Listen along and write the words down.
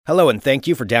Hello, and thank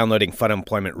you for downloading Fun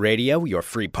Employment Radio. Your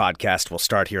free podcast will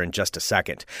start here in just a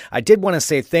second. I did want to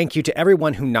say thank you to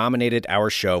everyone who nominated our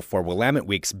show for Willamette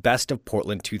Week's Best of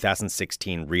Portland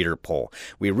 2016 Reader Poll.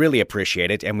 We really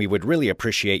appreciate it, and we would really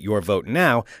appreciate your vote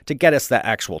now to get us that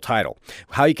actual title.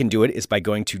 How you can do it is by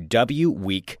going to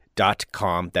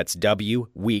wweek.com, that's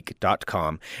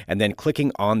wweek.com, and then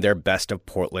clicking on their Best of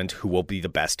Portland, who will be the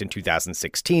best in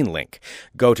 2016 link.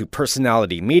 Go to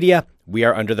Personality Media. We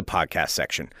are under the podcast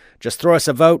section. Just throw us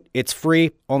a vote. It's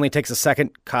free, only takes a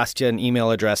second, costs you an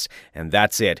email address, and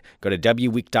that's it. Go to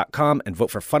wweek.com and vote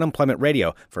for Fun Employment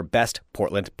Radio for Best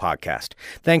Portland Podcast.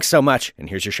 Thanks so much, and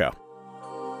here's your show.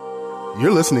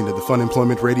 You're listening to the Fun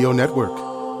Employment Radio Network. The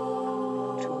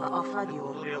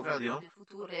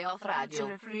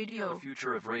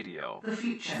future of radio. The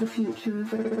future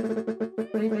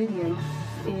of radio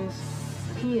is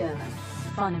here.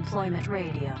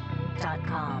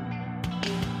 FunEmploymentRadio.com.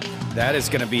 That is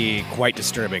going to be quite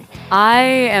disturbing. I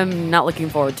am not looking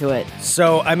forward to it.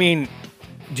 So, I mean,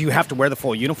 do you have to wear the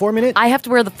full uniform in it? I have to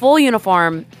wear the full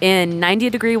uniform in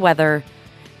 90-degree weather,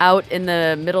 out in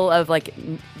the middle of,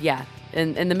 in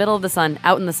the middle of the sun,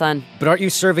 out in the sun. But aren't you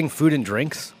serving food and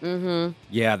drinks? Mm-hmm.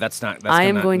 Yeah, that's I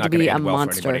am going to be a well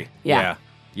monster. Yeah.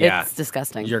 It's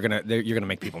disgusting. You're gonna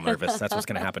make people nervous. That's what's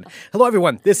gonna happen. Hello,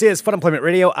 everyone. This is Fun Employment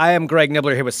Radio. I am Greg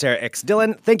Nibbler here with Sarah X.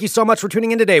 Dillon. Thank you so much for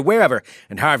tuning in today, wherever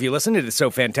and however you listen. It is so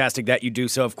fantastic that you do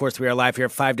so. Of course, we are live here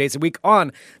 5 days a week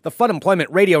on the Fun Employment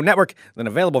Radio Network, then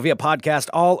available via podcast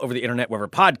all over the internet wherever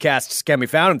podcasts can be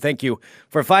found. And thank you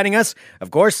for finding us.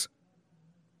 Of course,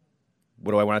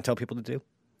 what do I want to tell people to do?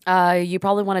 You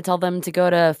probably want to tell them to go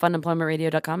to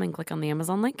funemploymentradio.com and click on the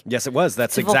Amazon link. Yes, it was.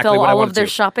 That's to exactly fulfill what I all wanted of their to.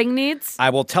 shopping needs.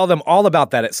 I will tell them all about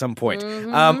that at some point.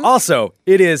 Mm-hmm. Also,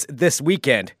 it is this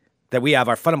weekend that we have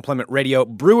our Fun Employment Radio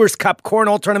Brewers Cup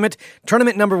Cornhole Tournament.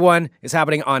 Tournament number 1 is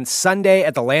happening on Sunday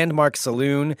at the Landmark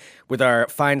Saloon with our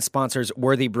fine sponsors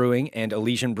Worthy Brewing and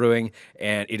Elysian Brewing,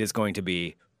 and it is going to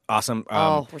be awesome.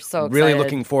 We're so excited. Really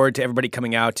looking forward to everybody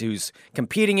coming out who's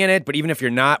competing in it. But even if you're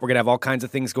not, we're going to have all kinds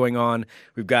of things going on.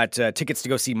 We've got tickets to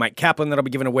go see Mike Kaplan that'll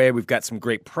be given away. We've got some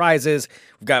great prizes.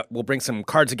 We'll bring some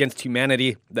Cards Against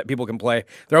Humanity that people can play.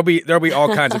 There'll be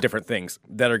all kinds of different things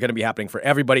that are going to be happening for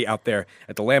everybody out there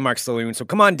at the Landmark Saloon. So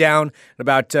come on down at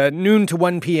about noon to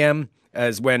 1 p.m.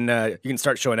 as when you can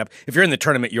start showing up. If you're in the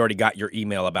tournament, you already got your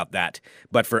email about that.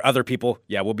 But for other people,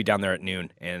 yeah, we'll be down there at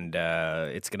noon, and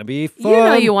it's going to be fun. You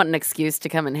know you want an excuse to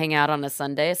come and hang out on a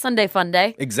Sunday fun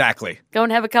day. Exactly. Go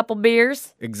and have a couple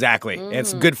beers. Exactly. And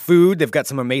it's good food. They've got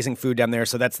some amazing food down there.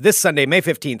 So that's this Sunday, May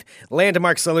 15th,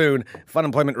 Landmark Saloon, Fun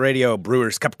Employment Radio,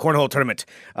 Brewers Cup Cornhole Tournament.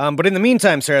 But in the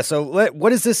meantime, Sarah, so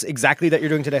what is this exactly that you're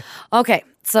doing today? Okay.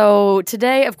 So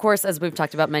today, of course, as we've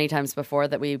talked about many times before,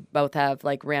 that we both have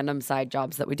random side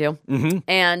jobs that we do. Mm-hmm.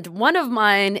 And one of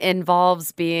mine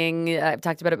involves being, I've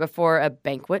talked about it before, a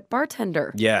banquet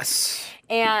bartender. Yes.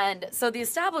 And so the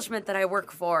establishment that I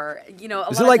work for, is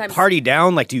it like times, party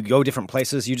down? Like, do you go different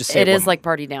places? You just stay it is like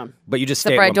party down. But you just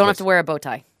stay Except for at I one don't place. have to wear a bow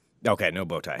tie. Okay, no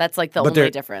bow tie. That's the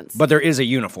only difference. But there is a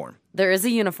uniform. There is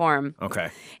a uniform. Okay.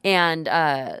 And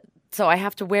so I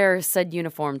have to wear said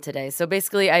uniform today. So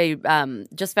basically, I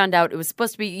just found out it was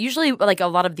supposed to be usually a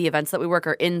lot of the events that we work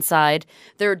are inside.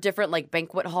 There are different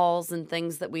banquet halls and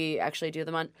things that we actually do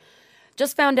them on.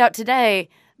 Just found out today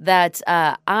that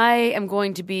I am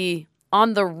going to be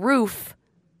on the roof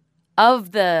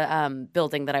of the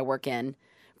building that I work in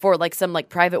for some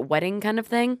private wedding kind of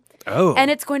thing. Oh. And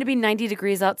it's going to be 90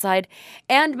 degrees outside.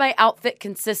 And my outfit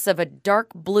consists of a dark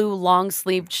blue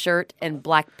long-sleeved shirt and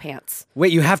black pants.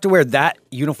 Wait, you have to wear that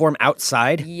uniform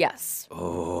outside? Yes.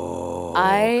 Oh.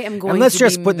 I am going to And let's be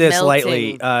just put this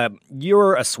melting. lightly.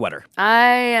 You're a sweater. I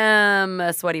am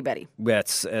a sweaty Betty.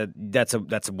 That's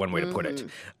one way to put it.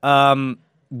 Mm-hmm.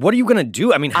 What are you going to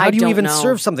do? I mean, how do you don't even know.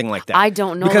 serve something like that? I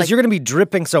don't know. Because you're going to be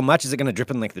dripping so much. Is it going to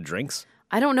drip in the drinks?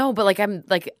 I don't know, but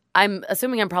I'm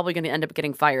assuming I'm probably going to end up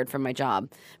getting fired from my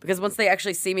job because once they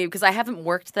actually see me, because I haven't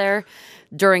worked there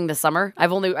during the summer. I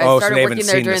started working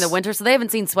there during the winter, so they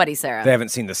haven't seen sweaty Sarah. They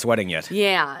haven't seen the sweating yet.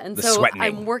 Yeah, and The so sweatening.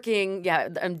 I'm working. Yeah,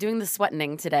 I'm doing the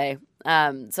sweatening today. So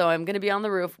I'm going to be on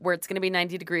the roof where it's going to be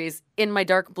 90 degrees in my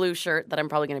dark blue shirt that I'm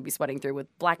probably going to be sweating through with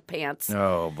black pants.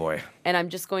 Oh boy. And I'm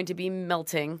just going to be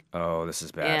melting. Oh, this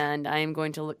is bad. And I am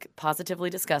going to look positively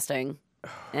disgusting.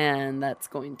 And that's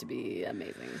going to be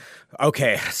amazing.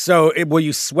 Okay, so will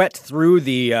you sweat through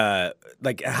the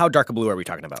how dark a blue are we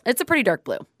talking about? It's a pretty dark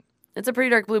blue. But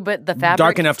the fabric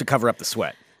Dark enough to cover up the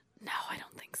sweat. No, I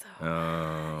don't think so.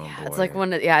 Oh, yeah, boy. it's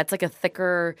it's like a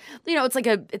thicker. It's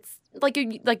like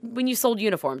when you sold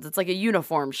uniforms. It's like a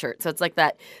uniform shirt, so it's like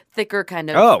that thicker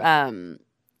kind of.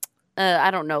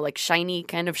 I don't know, like shiny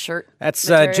kind of shirt. That's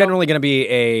material. generally going to be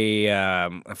a,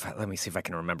 let me see if I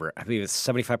can remember. I believe it's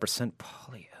 75%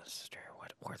 polyester.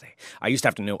 What were they? I used to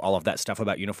have to know all of that stuff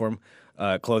about uniform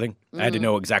clothing. I had to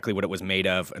know exactly what it was made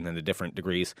of and then the different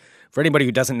degrees. For anybody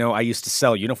who doesn't know, I used to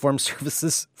sell uniform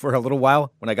services for a little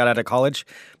while when I got out of college.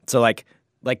 So like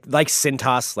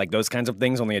Cintas, like those kinds of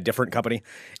things, only a different company.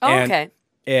 Oh, okay.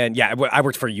 And yeah, I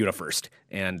worked for UniFirst,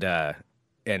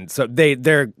 and so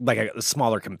they're like a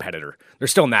smaller competitor. They're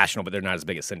still national, but they're not as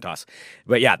big as Cintas.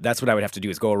 But yeah, that's what I would have to do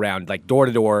is go around like door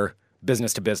to door,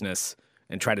 business to business,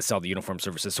 and try to sell the uniform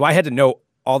services. So I had to know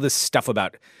all this stuff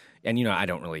about, and I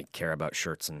don't really care about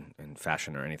shirts and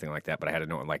fashion or anything like that, but I had to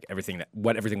know like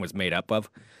what everything was made up of.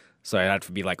 So I had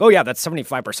to be like, oh yeah, that's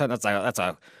 75%. That's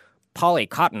a poly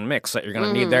cotton mix that you're going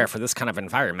to need there for this kind of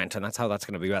environment, and that's how that's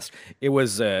going to be best. It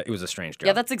was a strange job.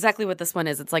 Yeah, that's exactly what this one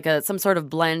is. It's like some sort of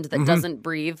blend that doesn't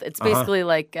breathe. It's basically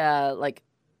like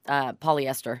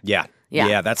polyester.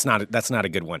 Yeah. That's not a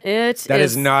good one. That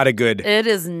is not a good. It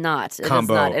is not. It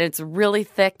combo. Is not. And it's really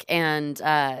thick, and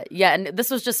and this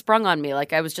was just sprung on me.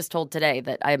 Like I was just told today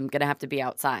that I'm going to have to be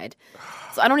outside.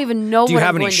 So I don't even know. Do you what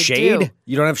have I'm any going to shade? do.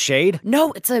 You don't have shade?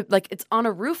 No, it's on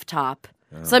a rooftop.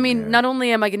 So, I mean, not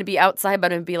only am I going to be outside,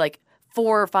 but I'm going to be like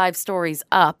 4 or 5 stories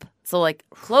up. So, like,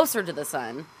 closer to the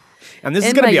sun. And this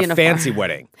is going to be a fancy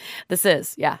wedding. This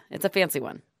is, yeah. It's a fancy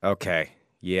one. Okay.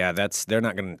 Yeah, they're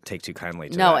not going to take too kindly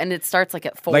to that. No, and it starts like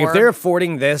at 4. Like, if they're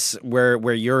affording this where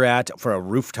you're at for a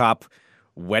rooftop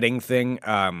wedding thing,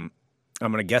 I'm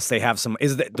going to guess they have some.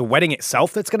 Is it the wedding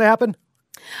itself that's going to happen?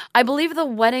 I believe the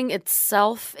wedding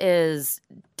itself is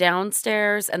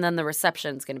downstairs, and then the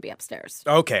reception's going to be upstairs.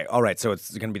 Okay, all right. So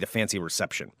it's going to be the fancy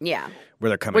reception. Yeah. Where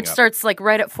they're coming Which up. starts like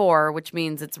right at 4, which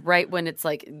means it's right when it's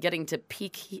like getting to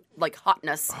peak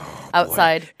hotness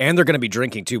outside. Boy. And they're going to be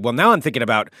drinking too. Well, now I'm thinking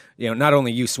about, not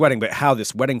only you sweating, but how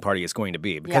this wedding party is going to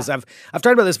be. Because I've talked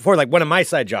about this before. Like one of my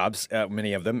side jobs,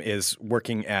 many of them, is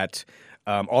working at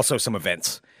also some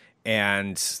events.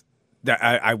 And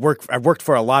I've worked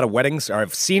for a lot of weddings, or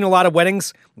I've seen a lot of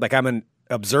weddings. Like I'm an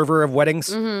observer of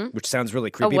weddings, which sounds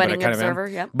really creepy, but I kind observer, of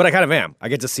am. Yep. But I kind of am. I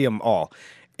get to see them all.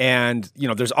 And,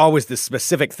 there's always this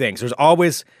specific things. There's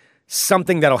always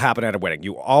something that'll happen at a wedding.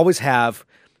 You always have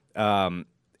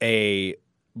a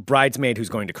bridesmaid who's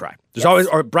going to cry. There's always,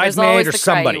 or bridesmaid or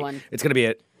somebody. It's going to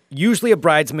be usually a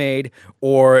bridesmaid,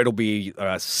 or it'll be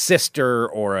a sister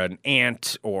or an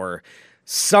aunt, or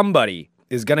somebody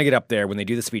is going to get up there when they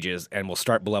do the speeches and will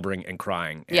start blubbering and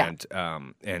crying. And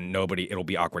it'll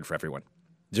be awkward for everyone.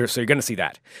 So you're going to see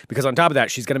that. Because on top of that,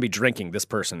 she's going to be drinking, this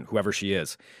person, whoever she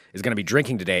is going to be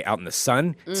drinking today out in the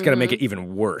sun. It's going to make it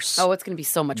even worse. Oh, it's going to be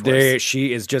so much worse.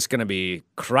 She is just going to be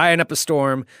crying up a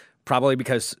storm, probably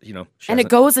because, and it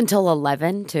goes until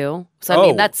 11, too. So, I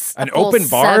mean, that's an full open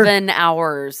bar? 7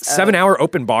 hours. 7-hour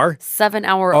open bar?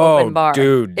 7-hour open bar.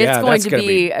 Dude. It's Yeah, going that's to gonna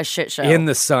be a shit show. In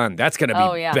the sun. That's going to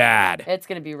be bad. It's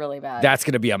going to be really bad. That's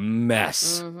going to be a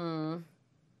mess. Mm-hmm.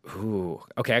 Ooh.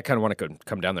 Okay, I kind of want to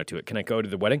come down there to it. Can I go to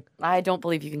the wedding? I don't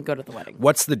believe you can go to the wedding.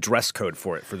 What's the dress code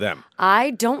for them?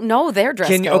 I don't know their dress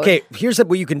code. Okay, here's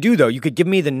what you can do, though. You could give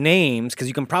me the names, because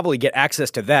you can probably get access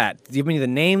to that. Give me the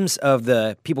names of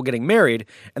the people getting married,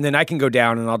 and then I can go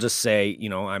down and I'll just say,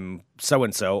 I'm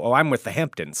so-and-so. Oh, I'm with the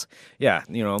Hamptons. Yeah,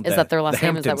 Is that their last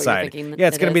name? Is that what you're thinking? Yeah,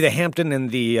 it's going to be the Hampton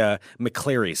and the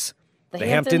McClearys. The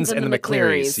Hamptons and the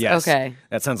McClearys. Yes. Okay.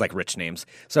 That sounds like rich names.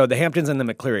 So the Hamptons and the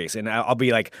McClearys. And I'll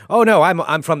be like, oh, no,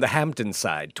 I'm from the Hampton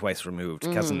side, twice removed,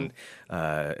 cousin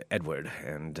Edward.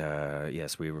 And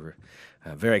yes, we were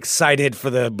very excited for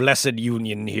the blessed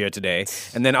union here today.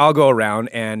 And then I'll go around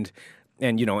and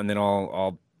then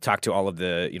I'll talk to all of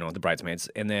the, the bridesmaids.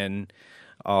 And then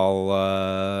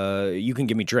you can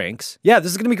give me drinks. Yeah,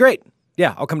 this is going to be great.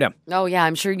 Yeah, I'll come down. Oh, yeah,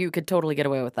 I'm sure you could totally get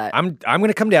away with that. I'm going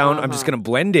to come down. I'm just going to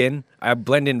blend in. I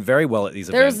blend in very well at these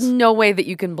events. There's no way that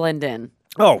you can blend in.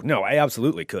 Oh, no, I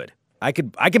absolutely could. I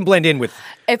can blend in with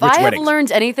If rich I have weddings.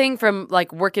 learned anything from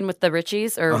like working with the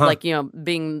Richies or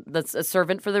being a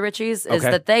servant for the Richies is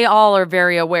that they all are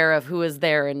very aware of who is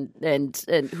there and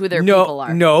who their people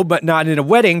are. No, but not in a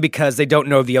wedding because they don't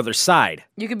know the other side.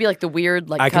 You could be like the weird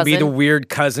cousin. I could be the weird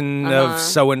cousin of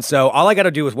so-and-so. All I got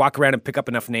to do is walk around and pick up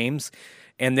enough names,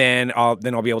 and then I'll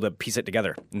be able to piece it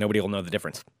together. Nobody will know the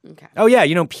difference. Okay. Oh, yeah,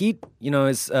 Pete,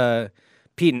 is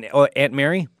Pete and Aunt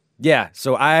Mary? Yeah,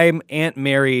 so I'm Aunt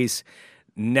Mary's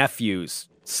nephew's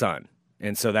son.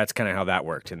 And so that's kind of how that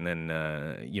worked. And then,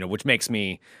 which makes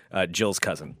me Jill's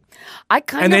cousin. I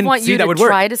kind of want you to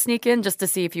try to sneak in just to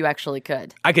see if you actually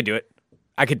could. I could do it.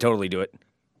 I could totally do it.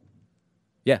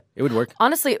 Yeah, it would work.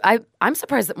 Honestly, I'm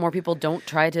surprised that more people don't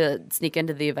try to sneak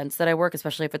into the events that I work,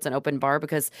 especially if it's an open bar,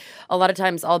 because a lot of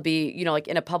times I'll be, like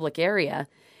in a public area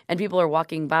and people are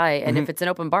walking by, and if it's an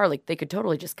open bar, like they could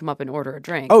totally just come up and order a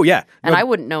drink. Oh, yeah. And I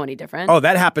wouldn't know any different. Oh,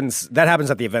 that happens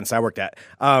at the events I worked at.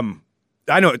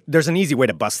 I know there's an easy way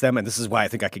to bust them, and this is why I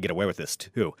think I could get away with this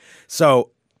too.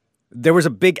 So there was a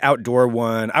big outdoor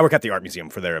one. I work at the art museum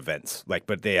for their events,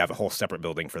 but they have a whole separate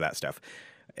building for that stuff.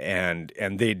 And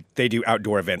they do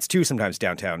outdoor events too, sometimes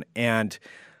downtown. And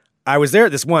I was there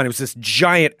at this one. It was this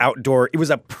giant outdoor. It was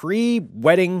a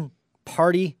pre-wedding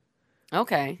party.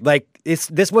 Okay.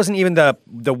 This wasn't even the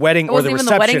wedding or the reception. It wasn't even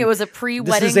the wedding. It was a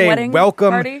pre-wedding this is a wedding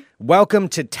party. Welcome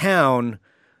to town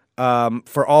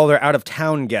for all their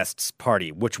out-of-town guests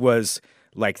party, which was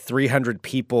 300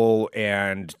 people,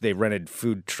 and they rented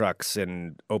food trucks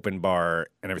and open bar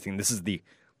and everything. This is the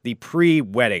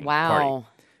pre-wedding party.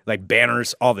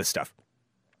 Banners, all this stuff.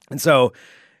 And so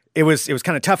it was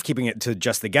kind of tough keeping it to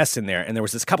just the guests in there. And there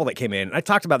was this couple that came in. I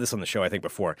talked about this on the show, I think,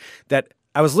 before, that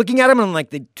I was looking at them and I'm like,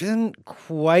 they didn't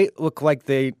quite look like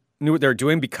they knew what they were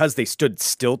doing because they stood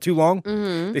still too long.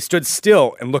 Mm-hmm. They stood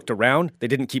still and looked around. They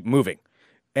didn't keep moving.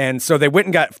 And so they went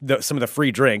and got some of the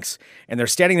free drinks, and they're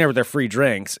standing there with their free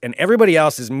drinks, and everybody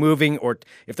else is moving, or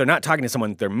if they're not talking to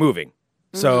someone, they're moving.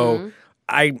 So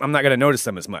I'm not going to notice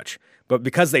them as much. But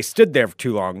because they stood there for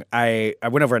too long, I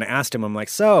went over and asked him, I'm like,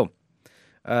 so,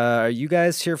 are you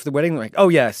guys here for the wedding? They're like, oh,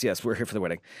 yes, we're here for the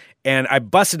wedding. And I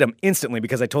busted him instantly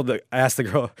because I asked the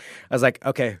girl, I was like,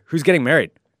 okay, who's getting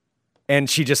married? And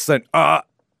she just said,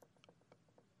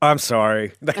 I'm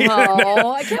sorry.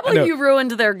 Oh, I can't believe you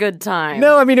ruined their good time.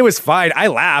 No, I mean, it was fine. I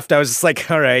laughed. I was just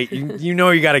like, all right,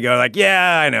 you got to go. Like,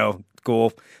 yeah, I know.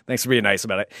 Cool. Thanks for being nice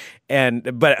about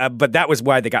it. But that was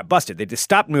why they got busted. They just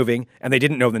stopped moving, and they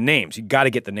didn't know the names. You got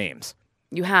to get the names.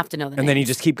 You have to know the names. And then you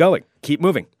just keep going. Keep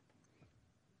moving.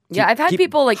 Yeah, I've had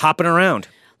people hopping around.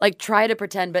 Try to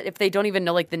pretend, but if they don't even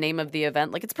know the name of the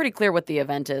event, it's pretty clear what the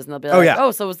event is, and they'll be like, "Oh,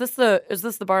 so is this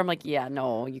the bar?" I'm like, "Yeah,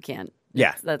 no, you can't.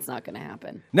 Yeah, that's not going to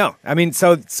happen." No, I mean,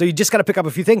 so you just got to pick up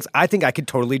a few things. I think I could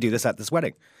totally do this at this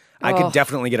wedding. I could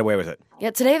definitely get away with it.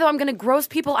 Yeah, today though, I'm going to gross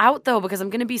people out though because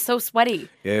I'm going to be so sweaty.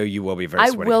 Yeah, you will be very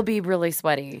sweaty. I will be really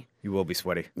sweaty. You will be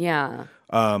sweaty. Yeah.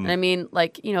 And I mean,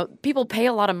 people pay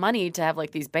a lot of money to have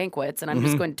these banquets, and I'm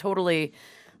just going to totally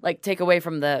take away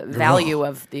from the value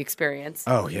of the experience.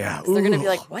 Oh, yeah. They're going to be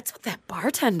like, what's with that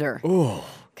bartender? Oh.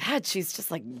 God, she's just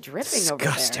dripping Disgusting. over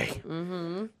there. Disgusting.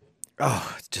 Mm-hmm.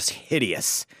 Oh, it's just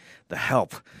hideous. The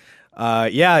help.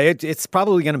 Yeah, it's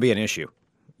probably going to be an issue.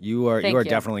 You are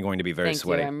definitely going to be very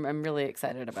sweaty. Thank you. I'm really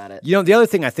excited about it. The other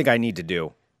thing I think I need to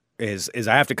do is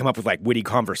I have to come up with witty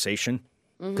conversation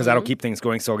because that'll keep things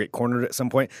going, so I'll get cornered at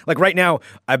some point. Right now,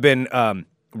 I've been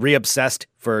re-obsessed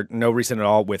for no reason at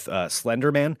all with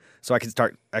Slenderman, so I could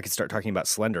start talking about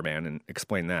Slenderman and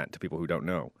explain that to people who don't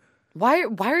know. Why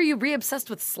are you re-obsessed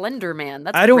with Slenderman?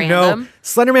 That's I don't random. know.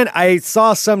 Slenderman, I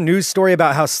saw some news story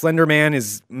about how Slenderman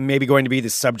is maybe going to be the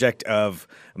subject of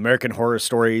American Horror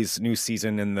Stories new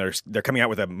season, and they're coming out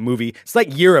with a movie. It's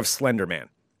Year of Slenderman.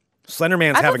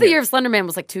 Slenderman's I thought the Year of Slenderman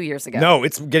was 2 years ago. No,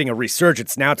 it's getting a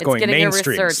resurgence. Now it's going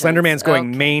mainstream. Slenderman's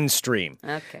going mainstream.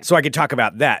 Okay. So I could talk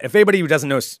about that. If anybody who doesn't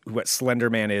know what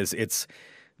Slenderman is,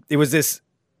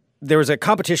 there was a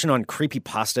competition on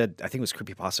Creepypasta, I think it was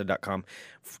creepypasta.com,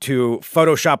 to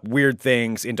Photoshop weird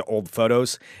things into old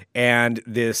photos. And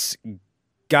this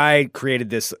guy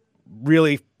created this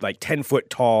really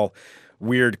 10-foot tall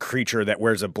weird creature that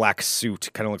wears a black suit,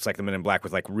 kind of looks like the Men in Black,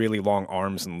 with really long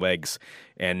arms and legs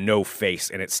and no face,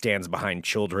 and it stands behind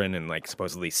children and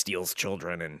supposedly steals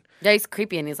children. And yeah, he's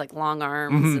creepy, and he's long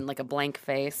arms and a blank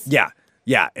face.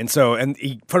 Yeah, and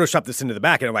he photoshopped this into the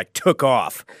back, and it took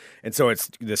off, and so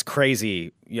it's this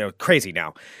crazy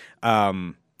now.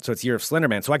 So it's Year of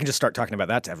Slenderman, so I can just start talking about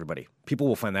that to everybody. People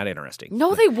will find that interesting.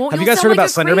 No, they won't. Have you guys heard about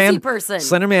Slenderman? Person.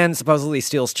 Slenderman supposedly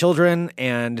steals children,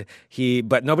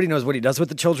 but nobody knows what he does with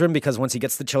the children, because once he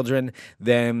gets the children,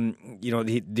 then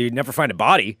they never find a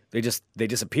body. They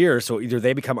disappear. So either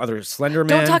they become other Slendermen.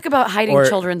 Don't talk about hiding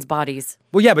children's bodies.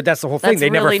 Well, yeah, but that's the whole thing. That's they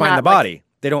really never find the body.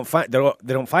 They don't find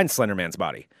Slenderman's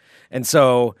body, and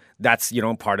so that's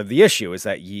part of the issue is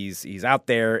that he's out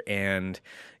there, and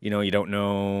you don't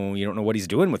know what he's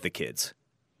doing with the kids.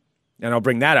 And I'll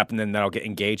bring that up, and then that'll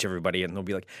engage everybody, and they'll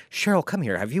be like, Cheryl, come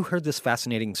here. Have you heard this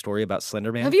fascinating story about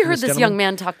Slenderman? Have you heard this young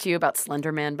man talk to you about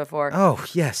Slenderman before? Oh,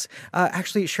 yes.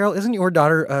 Actually, Cheryl, isn't your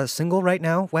daughter single right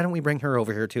now? Why don't we bring her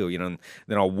over here too? And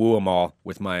then I'll woo them all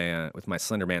with my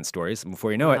Slenderman stories, and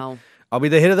before you know it, I'll be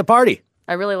the hit of the party.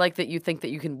 I really like that you think that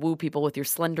you can woo people with your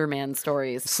Slenderman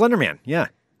stories. Slenderman, yeah.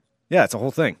 Yeah, it's a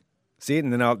whole thing. See,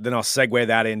 and then I'll segue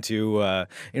that into why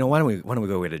don't we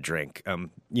go get a drink? And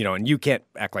you can't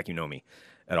act like you know me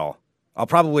at all. I'll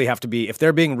probably have to be, if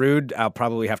they're being rude, I'll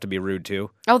probably have to be rude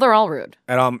too. Oh, they're all rude.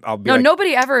 And I'll be like,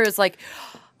 nobody ever is like.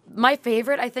 My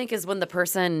favorite, I think, is when the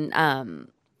person.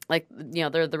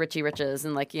 They're the Richie Riches,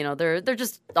 and they're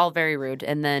just all very rude.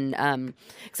 And then,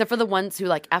 except for the ones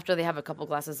who after they have a couple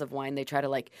glasses of wine, they try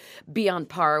to be on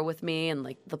par with me, and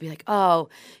they'll be like, "Oh,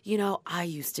 I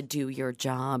used to do your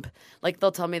job."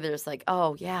 They'll tell me they're just like,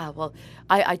 "Oh yeah, well,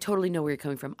 I totally know where you're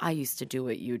coming from. I used to do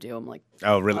what you do." I'm like,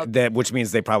 "Oh really?" Okay. Which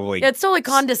means they probably it's totally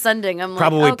condescending. I'm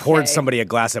probably like, poured somebody a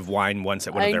glass of wine once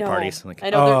at one of their parties. Like,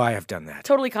 I have done that.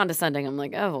 Totally condescending. I'm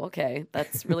like, "Oh, okay,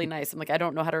 that's really nice." I'm like, I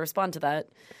don't know how to respond to that.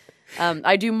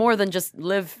 I do more than just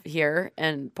live here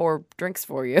and pour drinks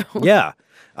for you. Yeah.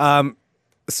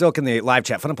 Silk in the live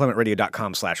chat,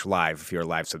 funemploymentradio.com/live if you're a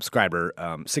live subscriber.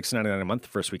 $6.99 a month.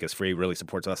 First week is free. Really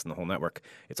supports us and the whole network.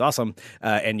 It's awesome.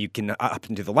 And you can up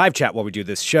into the live chat while we do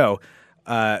this show.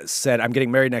 Said, I'm getting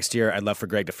married next year. I'd love for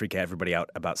Greg to freak everybody out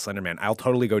about Slenderman. I'll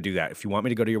totally go do that. If you want me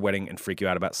to go to your wedding and freak you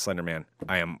out about Slenderman,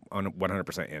 I am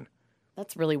 100% in.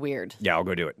 That's really weird. Yeah, I'll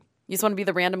go do it. You just want to be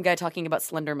the random guy talking about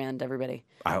Slenderman to everybody.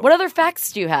 What other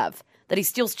facts do you have? That he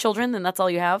steals children and that's all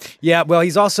you have? Yeah, well,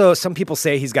 he's also, some people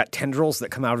say he's got tendrils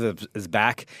that come out of his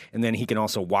back, and then he can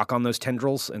also walk on those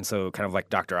tendrils, and so kind of like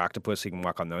Dr. Octopus, he can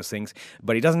walk on those things.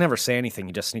 But he doesn't ever say anything.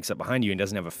 He just sneaks up behind you and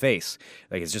doesn't have a face.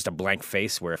 It's just a blank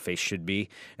face where a face should be,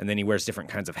 and then he wears different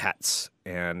kinds of hats,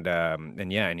 and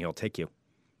he'll take you.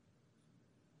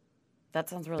 That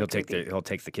sounds really creepy. He'll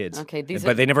take the kids. Okay,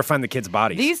 but they never find the kids'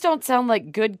 bodies. These don't sound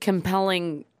like good,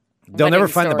 compelling. They'll never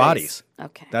find the bodies.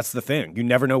 Okay, that's the thing. You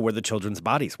never know where the children's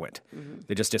bodies went. Mm-hmm.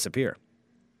 They just disappear.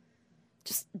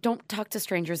 Just don't talk to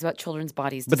strangers about children's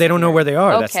bodies. But they don't know where they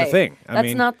are. Okay. That's the thing.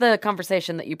 That's not the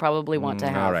conversation that you probably want to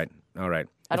have. All right.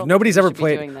 If nobody's ever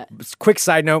played. Quick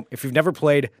side note: if you've never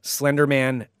played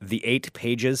Slenderman: The 8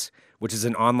 Pages, which is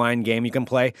an online game you can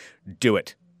play, do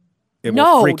it. It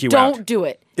will freak you out. Don't do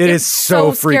it. It's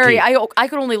so freaky. Scary. I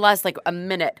could only last a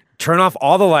minute. Turn off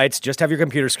all the lights, just have your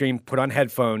computer screen, put on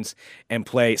headphones, and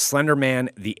play Slenderman: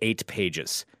 The 8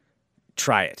 Pages.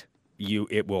 Try it.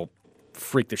 It will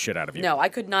freak the shit out of you. No, I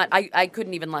could not. I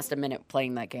couldn't even last a minute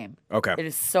playing that game. Okay. It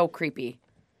is so creepy.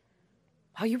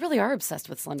 Wow, you really are obsessed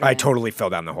with Slenderman. I totally fell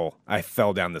down the hole. I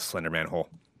fell down the Slenderman hole.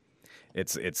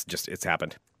 It's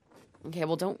happened. Okay,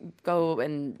 well, don't go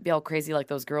and be all crazy like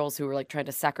those girls who were trying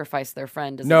to sacrifice their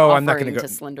friend as I'm not going to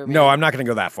Slenderman. No, I'm not going to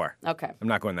go that far. Okay. I'm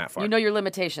not going that far. You know your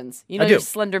limitations. You know your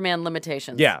Slenderman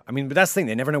limitations. Yeah, but that's the thing.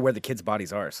 They never know where the kids'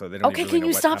 bodies are, so they don't. Okay, can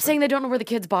you stop saying they don't know where the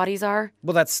kids' bodies are?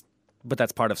 Well, that's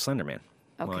part of Slenderman.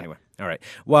 Okay. Well, anyway, all right.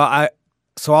 Well,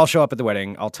 I'll show up at the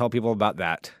wedding. I'll tell people about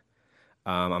that.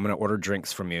 I'm going to order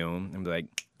drinks from you and be like,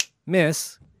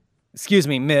 Miss. Excuse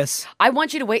me, miss. I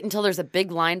want you to wait until there's a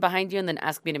big line behind you and then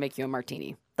ask me to make you a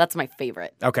martini. That's my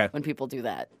favorite. Okay. When people do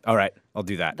that. All right, I'll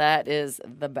do that. That is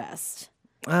the best.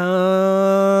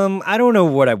 I don't know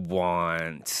what I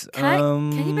want.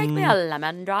 Can you make me a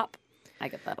lemon drop? I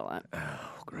get that a lot. Oh,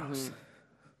 gross. Mm-hmm.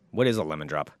 What is a lemon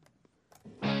drop?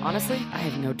 Honestly, I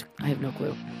have no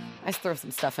clue. I just throw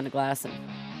some stuff in a glass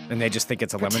and they just think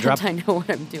it's a lemon drop? I know what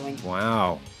I'm doing.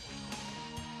 Wow.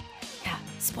 Yeah,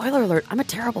 spoiler alert, I'm a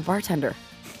terrible bartender.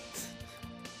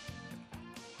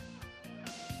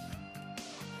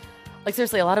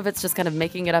 Seriously, a lot of it's just kind of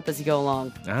making it up as you go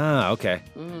along. Ah, okay.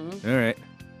 Mm-hmm. All right.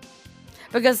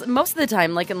 Because most of the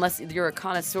time, unless you're a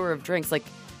connoisseur of drinks,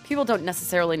 people don't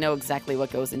necessarily know exactly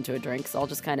what goes into a drink, so I'll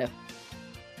just kind of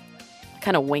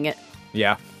wing it.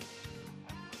 Yeah.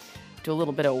 Do a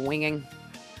little bit of winging.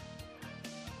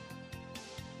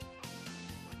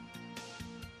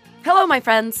 Hello, my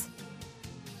friends.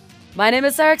 My name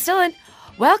is Sarah Stillen.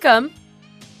 Welcome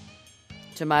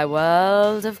to my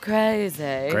world of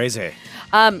crazy. Crazy.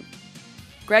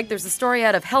 Greg, there's a story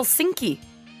out of Helsinki,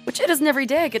 which it isn't every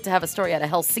day I get to have a story out of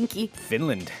Helsinki.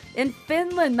 Finland. In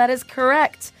Finland, that is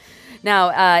correct. Now,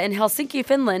 in Helsinki,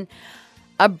 Finland,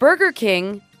 a Burger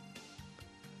King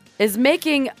is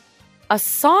making a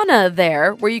sauna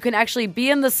there where you can actually be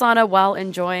in the sauna while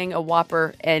enjoying a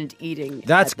Whopper and eating.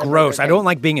 That's gross. I don't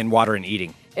like being in water and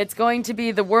eating. It's going to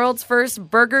be the world's first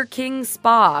Burger King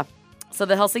spa. So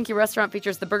the Helsinki restaurant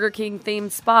features the Burger King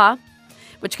themed spa,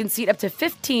 which can seat up to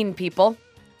 15 people.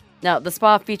 Now, the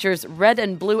spa features red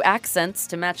and blue accents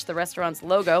to match the restaurant's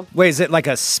logo. Wait, is it like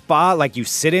a spa like you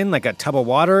sit in, like a tub of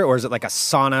water, or is it like a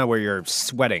sauna where you're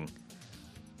sweating?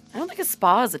 I don't think a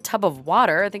spa is a tub of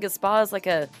water. I think a spa is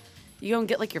you go and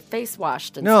get your face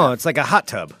washed and No, stuff. it's like a hot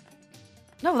tub.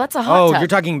 No, that's a hot tub. Oh, you're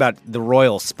talking about the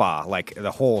royal spa, like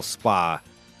the whole spa.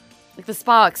 Like the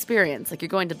spa experience, like you're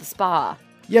going to the spa.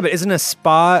 Yeah, but isn't a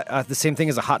spa the same thing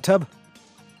as a hot tub?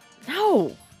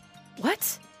 No.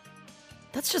 What?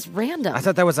 That's just random. I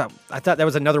thought that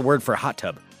was another word for a hot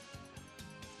tub.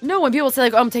 No, when people say,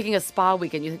 like, oh, I'm taking a spa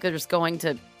weekend, you think they're just going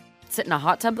to sit in a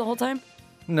hot tub the whole time?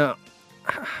 No.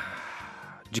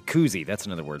 Jacuzzi, that's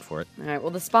another word for it. All right,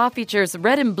 well, the spa features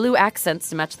red and blue accents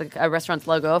to match the restaurant's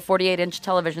logo, a 48-inch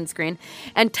television screen,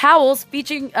 and towels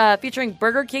featuring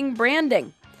Burger King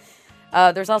branding.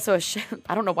 There's also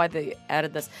I don't know why they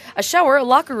added this. A shower, a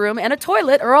locker room, and a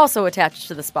toilet are also attached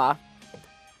to the spa.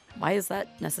 Why is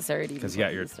that necessary to even? Because you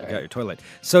got your toilet.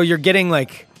 So you're getting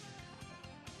like...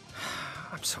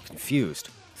 I'm so confused.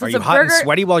 So are you hot and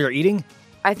sweaty while you're eating?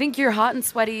 I think you're hot and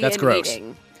sweaty That's and gross.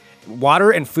 eating.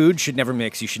 Water and food should never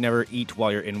mix. You should never eat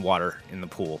while you're in water in the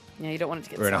pool. Yeah, you don't want it to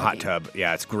get Or in a hot soggy. tub.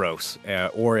 Yeah, it's gross.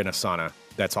 Or in a sauna.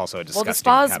 That's also a disgusting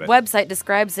Well, the spa's habit. website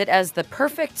describes it as the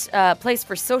perfect place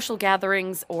for social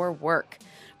gatherings or work,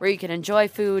 where you can enjoy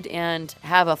food and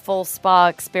have a full spa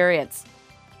experience.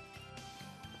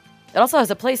 It also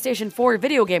has a PlayStation 4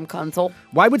 video game console.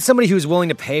 Why would somebody who's willing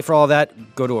to pay for all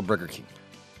that go to a Burger King?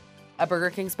 A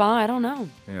Burger King spa? I don't know.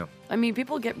 Yeah. I mean,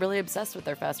 people get really obsessed with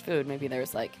their fast food. Maybe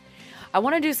there's like, I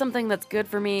want to do something that's good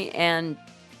for me and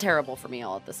terrible for me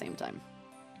all at the same time.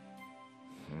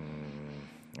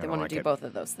 They want to do both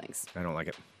of those things. I don't like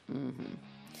it.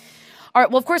 All right.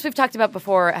 Well, of course, we've talked about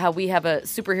before how we have a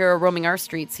superhero roaming our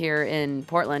streets here in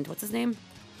Portland. What's his name?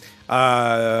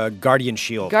 Guardian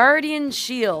Shield. Guardian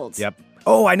Shield. Yep.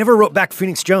 Oh, I never wrote back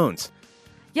Phoenix Jones.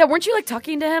 Yeah, weren't you like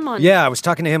talking to him on Yeah, I was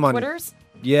talking to him on Twitters?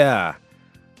 Yeah.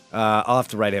 I'll have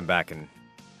to write him back and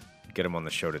get him on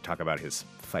the show to talk about his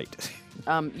fight.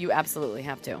 You absolutely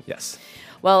have to. Yes.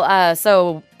 Well,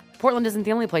 so Portland isn't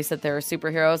the only place that there are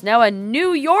superheroes. Now a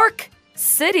New York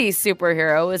City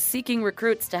superhero is seeking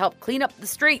recruits to help clean up the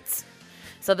streets.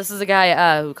 So this is a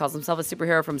guy who calls himself a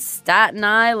superhero from Staten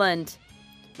Island.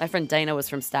 My friend Dana was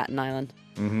from Staten Island.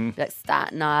 Mm-hmm. Like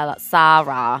Staten Island,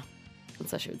 Sarah.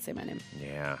 That's how she would say my name.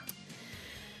 Yeah.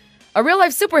 A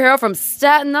real-life superhero from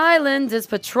Staten Island is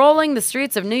patrolling the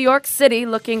streets of New York City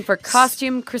looking for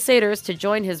costume crusaders to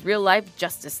join his real-life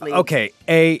Justice League. Okay,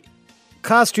 a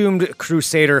costumed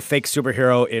crusader fake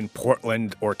superhero in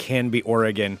Portland or Canby,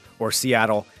 Oregon or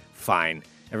Seattle, fine.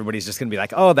 Everybody's just going to be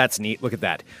like, oh, that's neat. Look at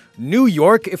that. New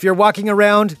York, if you're walking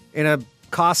around in a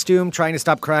costume trying to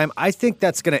stop crime, I think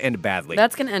that's going to end badly.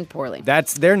 That's going to end poorly.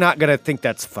 They're not going to think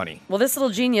that's funny. Well, this little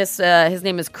genius, his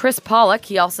name is Chris Pollock.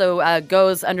 He also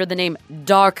goes under the name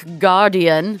Dark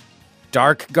Guardian.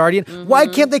 Dark Guardian? Mm-hmm. Why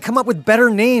can't they come up with better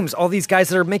names? All these guys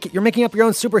that are you're making up your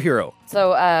own superhero.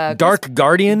 So, Dark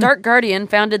Guardian? Dark Guardian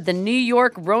founded the New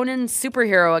York Ronin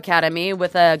Superhero Academy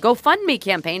with a GoFundMe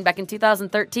campaign back in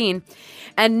 2013.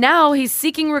 And now he's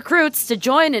seeking recruits to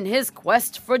join in his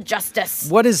quest for justice.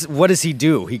 What does he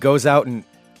do? He goes out and...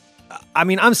 I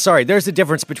mean, I'm sorry. There's a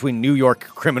difference between New York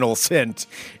criminals and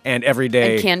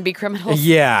everyday... And can be criminals.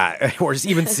 Yeah, or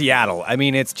even Seattle. I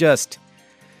mean, it's just...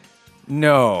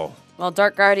 No. Well,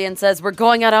 Dark Guardian says, we're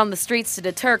going out on the streets to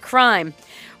deter crime.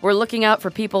 We're looking out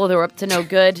for people who are up to no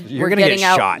good. You're We're gonna getting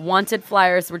get out shot. wanted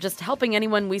flyers. We're just helping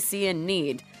anyone we see in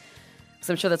need.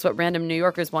 Because I'm sure that's what random New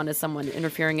Yorkers want, is someone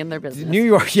interfering in their business. New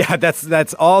York, yeah,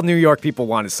 that's all New York people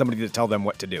want, is somebody to tell them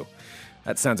what to do.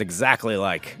 That sounds exactly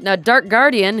like... Now, Dark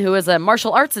Guardian, who is a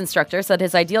martial arts instructor, said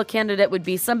his ideal candidate would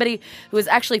be somebody who is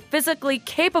actually physically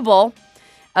capable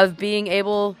of being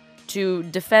able to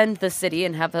defend the city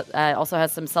and have also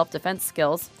has some self-defense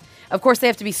skills. Of course, they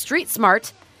have to be street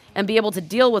smart and be able to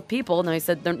deal with people. Now, he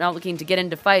said they're not looking to get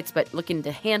into fights, but looking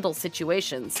to handle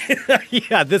situations.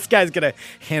 Yeah, this guy's going to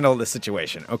handle the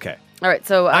situation. Okay. All right,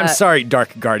 so... I'm sorry,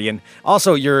 Dark Guardian.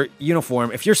 Also, your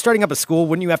uniform, if you're starting up a school,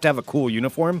 wouldn't you have to have a cool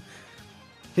uniform?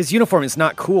 His uniform is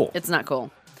not cool. It's not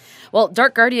cool. Well,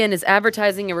 Dark Guardian is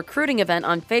advertising a recruiting event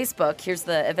on Facebook. Here's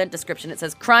the event description. It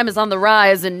says, crime is on the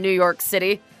rise in New York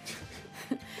City.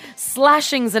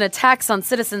 Slashings and attacks on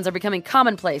citizens are becoming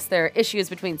commonplace. There are issues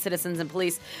between citizens and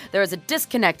police. There is a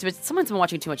disconnect. But someone's been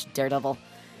watching too much Daredevil.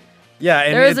 Yeah,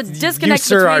 and there is a disconnect you,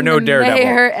 sir, between are no the Daredevil.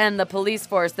 mayor and the police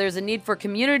force. There's a need for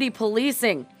community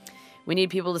policing. We need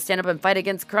people to stand up and fight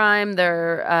against crime.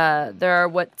 There are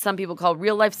what some people call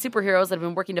real-life superheroes that have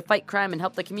been working to fight crime and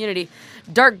help the community.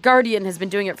 Dark Guardian has been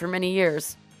doing it for many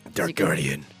years. Dark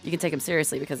Guardian. You can take him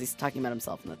seriously because he's talking about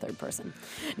himself in the third person.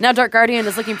 Now Dark Guardian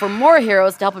is looking for more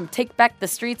heroes to help him take back the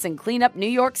streets and clean up New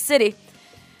York City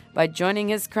by joining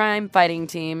his crime-fighting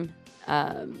team.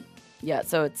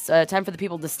 So it's time for the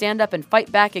people to stand up and fight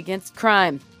back against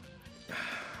crime.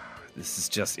 This is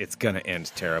just, it's going to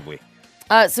end terribly.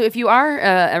 So if you are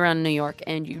around New York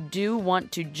and you do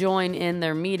want to join in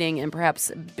their meeting and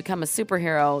perhaps become a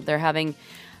superhero, they're having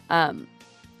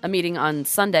a meeting on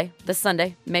this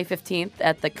Sunday, May 15th,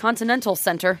 at the Continental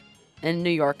Center in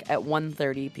New York at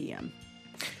 1:30 p.m.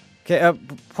 Okay,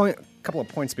 couple of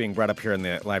points being brought up here in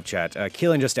the live chat.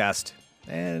 Keelan just asked,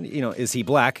 and is he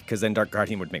black? Because then Dark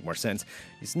Guardian would make more sense.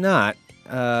 He's not,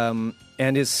 and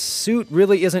his suit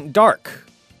really isn't dark.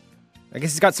 I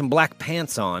guess he's got some black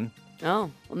pants on. Oh,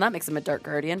 well, that makes him a Dark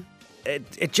Guardian.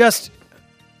 It just,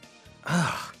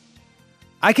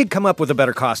 I could come up with a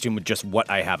better costume with just what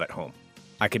I have at home.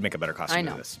 I could make a better costume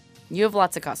than this. You have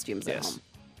lots of costumes at home.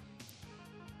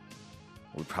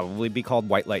 Would probably be called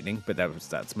White Lightning, but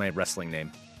that's my wrestling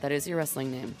name. That is your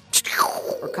wrestling name.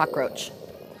 Or Cockroach.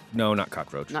 No, not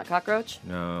Cockroach. Not Cockroach?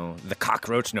 No. The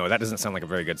Cockroach? No, that doesn't sound like a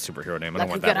very good superhero name. I don't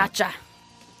want that one.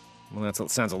 Well, that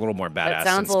sounds a little more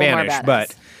badass in Spanish,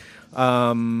 but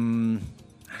I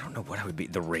don't know what I would be.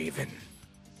 The Raven.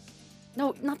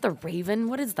 No, not the Raven.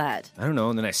 What is that? I don't know,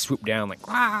 and then I swoop down like,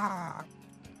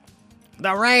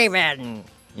 the Raven!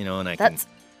 And I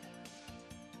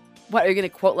What, are you going to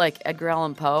quote like Edgar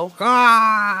Allan Poe?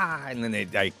 And then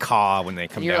I caw when they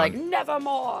come and you're down. You're like,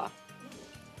 nevermore.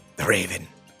 The Raven.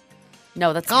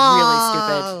 No, that's really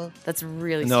stupid. That's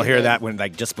really and stupid. They'll hear that when,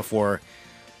 like, just before,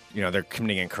 they're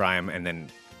committing a crime, and then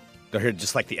they'll hear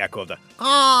just like the echo of the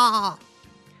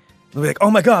They'll be like,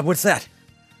 oh my God, what's that?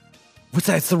 What's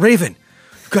that? It's the Raven.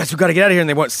 Guys, we got to get out of here, and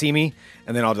they won't see me.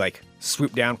 And then I'll like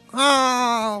swoop down.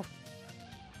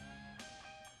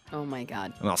 Oh my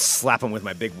God. And I'll slap them with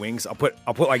my big wings. I'll put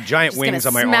like giant wings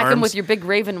on my arms. Smack them with your big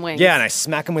raven wings. Yeah, and I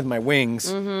smack them with my wings.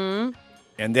 Mm-hmm.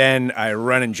 And then I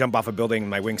run and jump off a building, and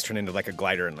my wings turn into like a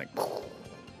glider and like.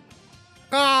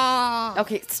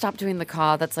 Okay, stop doing the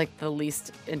caw. That's like the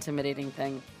least intimidating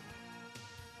thing.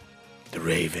 The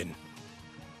Raven.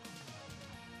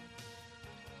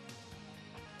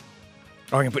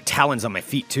 Oh, I can put talons on my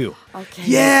feet too. Okay.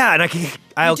 Yeah, and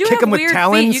I'll kick them with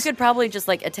talons. Feet. You could probably just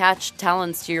like attach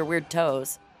talons to your weird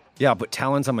toes. Yeah, I'll put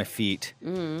talons on my feet.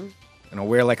 Mm-hmm. And I'll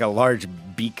wear like a large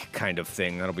beak kind of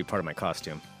thing. That'll be part of my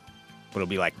costume. But it'll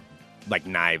be like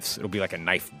knives. It'll be like a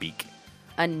knife beak.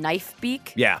 A knife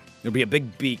beak? Yeah. It'll be a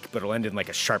big beak, but it'll end in like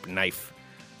a sharp knife.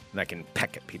 And I can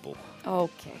peck at people.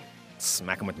 Okay.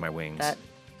 Smack them with my wings. That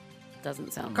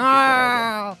doesn't sound like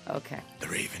a good idea. Okay. The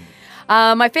Raven.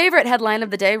 My favorite headline of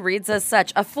the day reads as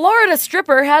such. A Florida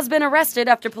stripper has been arrested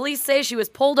after police say she was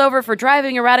pulled over for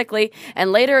driving erratically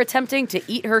and later attempting to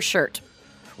eat her shirt.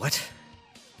 What?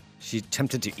 She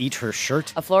attempted to eat her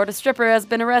shirt? A Florida stripper has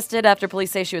been arrested after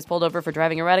police say she was pulled over for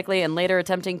driving erratically and later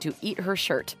attempting to eat her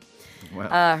shirt.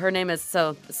 Wow. Her name is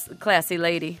classy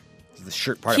lady. Is the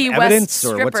shirt part Key of West evidence,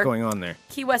 stripper, or what's going on there?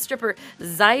 Key West stripper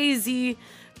Zizy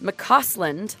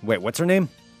McCausland. Wait, what's her name?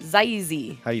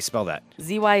 Zizy. How do you spell that?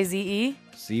 Z-Y-Z-E.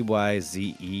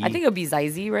 Z-Y-Z-E. I think it would be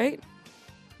Zizy, right?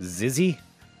 Zizzy?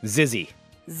 Zizzy.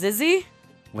 Zizzy?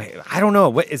 Wait, I don't know.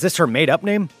 What is this her made-up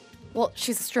name? Well,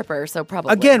 she's a stripper, so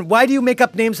probably. Again, why do you make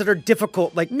up names that are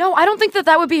difficult? Like, no, I don't think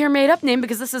that would be her made-up name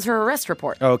because this is her arrest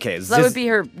report. Okay. So that would be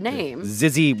her name.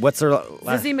 Zizzy, what's her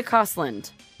last? Zizzy McCausland.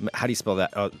 How do you spell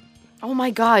that? Oh my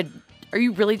God. Are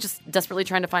you really just desperately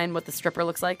trying to find what the stripper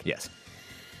looks like? Yes.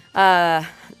 Zizzy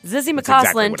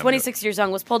McCausland, 26 years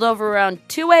young, was pulled over around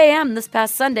 2 a.m. this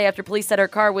past Sunday after police said her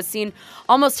car was seen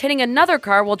almost hitting another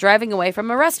car while driving away from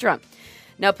a restaurant.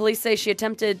 Now, police say she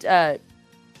attempted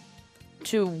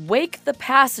to wake the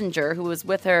passenger who was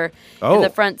with her in the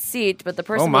front seat, but the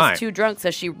person was too drunk,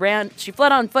 so she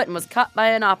fled on foot and was caught by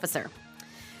an officer.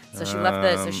 So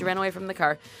she ran away from the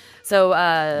car. So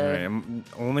I'm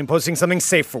only posting something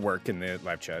safe for work in the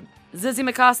live chat. Zizzy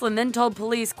McCausland then told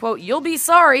police, quote, "You'll be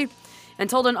sorry," and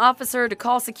told an officer to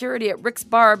call security at Rick's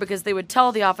Bar because they would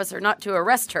tell the officer not to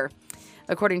arrest her.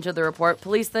 According to the report,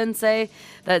 police then say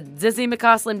that Zizzy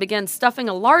McCausland began stuffing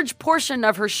a large portion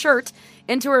of her shirt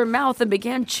into her mouth and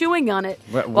began chewing on it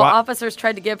while officers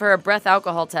tried to give her a breath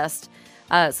alcohol test.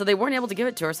 So they weren't able to give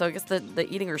it to her, so I guess the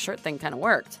eating her shirt thing kind of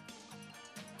worked.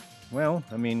 Well,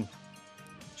 I mean,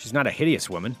 she's not a hideous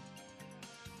woman.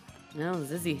 No,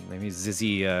 Zizzy. Maybe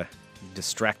Zizzy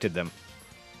distracted them.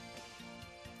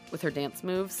 With her dance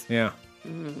moves? Yeah.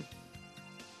 Mm-hmm.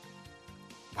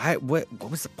 Why? What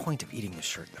was the point of eating the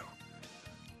shirt, though?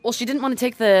 Well, she didn't want to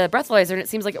take the breathalyzer, and it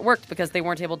seems like it worked because they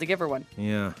weren't able to give her one.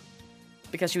 Yeah.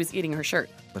 Because she was eating her shirt.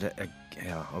 But,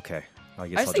 yeah, okay. I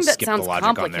guess I I'll think just that skip sounds the logic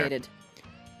complicated.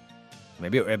 On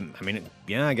there. Maybe,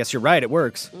 yeah, I guess you're right. It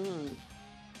works.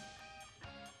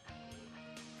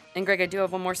 And, Greg, I do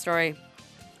have one more story.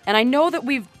 And I know that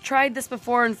we've tried this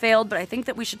before and failed, but I think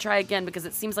that we should try again because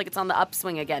it seems like it's on the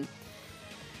upswing again.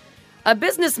 A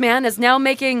businessman is now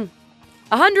making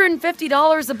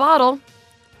 $150 a bottle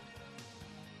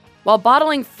while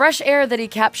bottling fresh air that he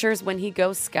captures when he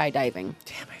goes skydiving.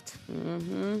 Damn it.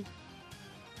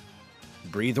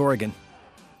 Breathe Oregon.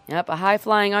 Yep, a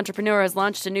high-flying entrepreneur has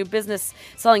launched a new business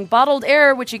selling bottled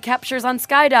air, which he captures on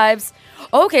skydives.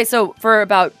 Okay, so for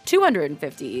about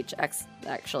 $250 each,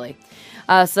 actually.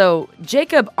 So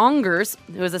Jacob Ongers,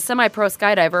 who is a semi-pro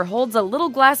skydiver, holds a little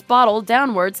glass bottle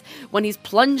downwards when he's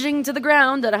plunging to the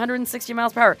ground at 160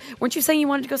 miles per hour. Weren't you saying you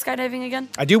wanted to go skydiving again?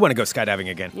 I do want to go skydiving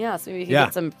again. Yeah, so we can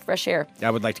get some fresh air. I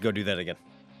would like to go do that again.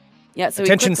 Yeah, so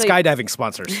Attention skydiving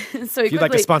sponsors. So if you'd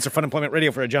like to sponsor Fun Employment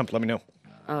Radio for a jump, let me know.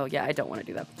 Oh, yeah, I don't want to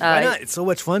do that. Why not? It's so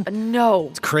much fun. No.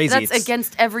 It's crazy. That's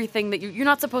against everything that you're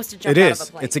not supposed to jump out of a plane.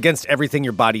 It is. It's against everything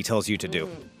your body tells you to do.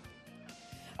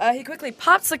 He quickly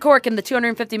pops the cork in the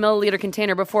 250 milliliter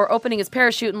container before opening his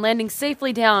parachute and landing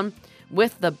safely down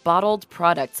with the bottled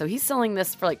product. So he's selling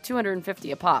this for like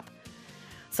 $250 a pop.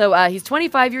 So he's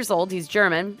 25 years old. He's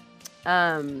German.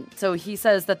 So he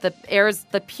says that the air is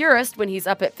the purest when he's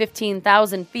up at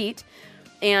 15,000 feet.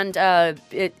 And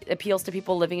it appeals to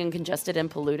people living in congested and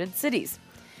polluted cities.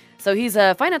 So he's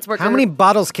a finance worker. How many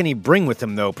bottles can he bring with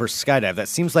him, though, per skydive? That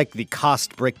seems like the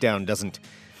cost breakdown doesn't...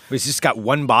 He's just got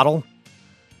one bottle?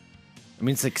 I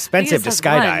mean, it's expensive to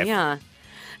skydive. One, yeah.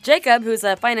 Jacob, who's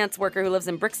a finance worker who lives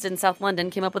in Brixton, South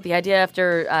London, came up with the idea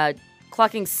after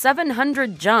clocking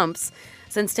 700 jumps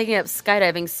since taking up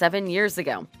skydiving 7 years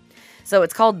ago. So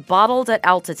it's called Bottled at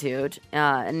Altitude,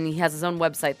 and he has his own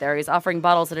website there. He's offering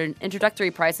bottles at an introductory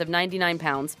price of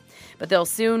 £99, but they'll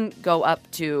soon go up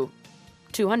to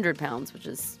 £200, which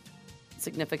is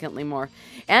significantly more.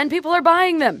 And people are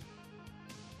buying them.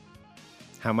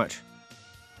 How much?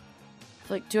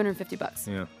 For like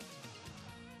 $250.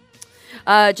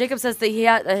 Yeah. Jacob says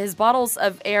that his bottles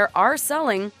of air are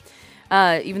selling,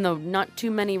 even though not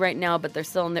too many right now, but they're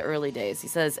still in the early days. He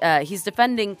says he's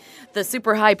defending the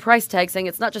super high price tag, saying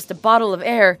it's not just a bottle of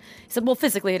air. He said, well,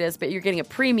 physically it is, but you're getting a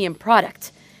premium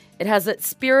product. It has a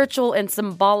spiritual and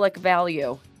symbolic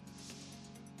value.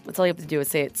 That's all you have to do is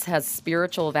say it has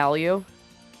spiritual value.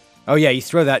 Oh, yeah, you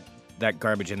throw that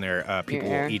garbage in there, people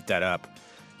will eat that up.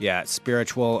 Yeah,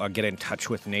 spiritual, get in touch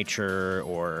with nature,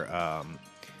 or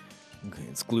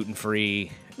it's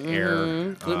gluten-free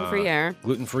air. Gluten-free air.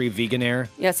 Gluten-free vegan air.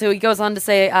 Yeah, so he goes on to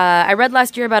say, I read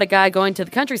last year about a guy going to the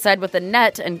countryside with a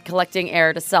net and collecting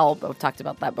air to sell. But we've talked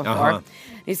about that before.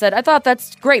 He said, I thought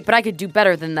that's great, but I could do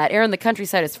better than that. Air in the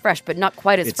countryside is fresh, but not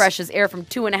quite as fresh as air from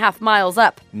 2.5 miles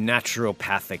up.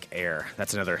 Naturopathic air.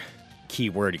 That's another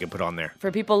key word you can put on there.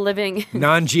 For people living...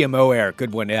 Non-GMO air.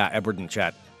 Good one. Yeah, Edward in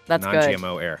chat. That's good.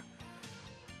 Non-GMO air.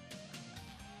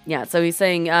 Yeah, so he's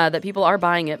saying that people are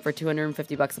buying it for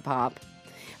 $250 a pop.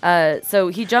 So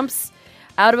he jumps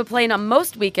out of a plane on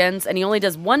most weekends, and he only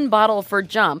does one bottle per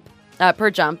jump,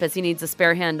 as he needs a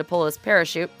spare hand to pull his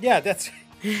parachute. Yeah, that's...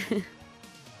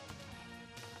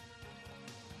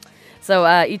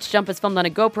 So each jump is filmed on a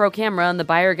GoPro camera, and the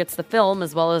buyer gets the film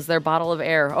as well as their bottle of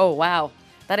air. Oh, wow.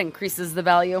 That increases the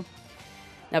value.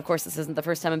 Now, of course, this isn't the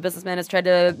first time a businessman has tried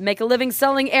to make a living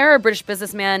selling air. A British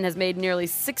businessman has made nearly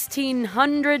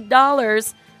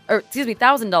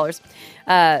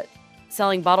 $1,000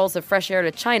 selling bottles of fresh air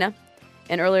to China.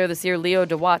 And earlier this year, Leo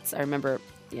DeWatts, I remember,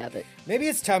 that... Maybe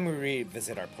it's time we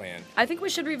revisit our plan. I think we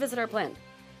should revisit our plan.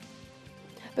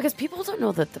 Because people don't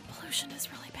know that the pollution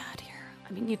is really bad here.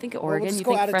 I mean, you think of Oregon, you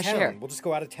think fresh air. We'll just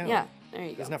go out of town. Yeah, there you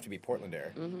go. It doesn't have to be Portland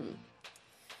air. Mm-hmm.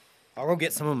 I'll go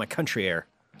get some of my country air.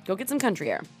 Go get some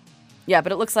country air. Yeah,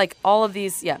 but it looks like all of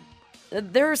these,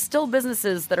 there are still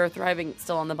businesses that are thriving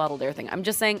still on the bottled air thing. I'm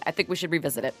just saying, I think we should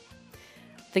revisit it.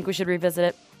 I think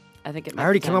it might I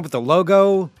already came up with the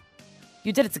logo.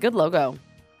 You did. It's a good logo.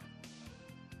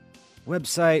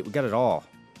 Website. We got it all.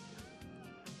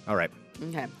 All right.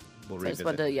 Okay. We'll so revisit.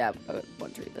 I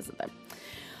want to revisit them.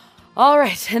 All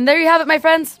right. And there you have it, my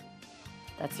friends.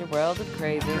 That's your world of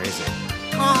crazy.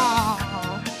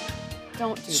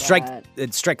 Don't do that.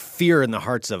 Strike fear in the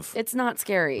hearts of... It's not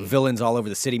scary. ...villains all over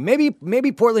the city.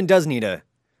 Maybe Portland does need a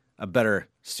better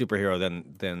superhero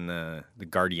than the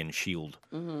Guardian Shield.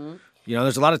 Mm-hmm. You know,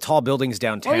 there's a lot of tall buildings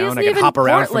downtown. Well, I can hop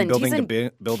around from Portland. building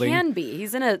to building. Canby.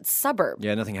 He's in a suburb.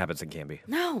 Yeah, nothing happens in Canby.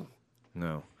 No.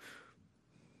 I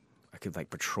could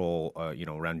patrol,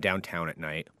 around downtown at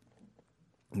night,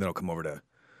 and then I'll come over to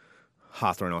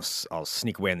Hawthorne. I'll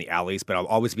sneak away in the alleys, but I'll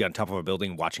always be on top of a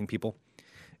building watching people.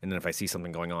 And then if I see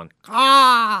something going on,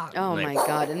 oh my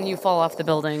God! And then you fall off the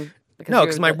building.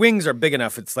 Because my wings are big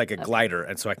enough. It's like a glider,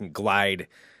 and so I can glide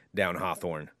down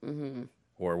Hawthorne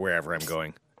or wherever I'm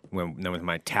going. Then with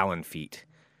my talon feet,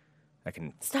 I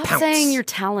can Stop pounce. saying your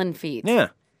talon feet. Yeah,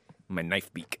 my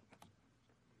knife beak.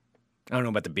 I don't know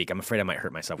about the beak. I'm afraid I might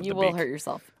hurt myself with the beak. You will hurt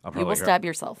yourself. You will stab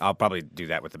yourself. I'll probably do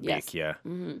that with the beak. Yes.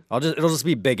 Yeah. It'll just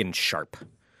be big and sharp.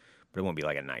 but it won't be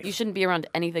like a knife. You shouldn't be around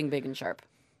anything big and sharp.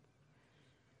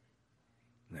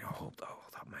 Now, hold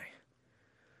up my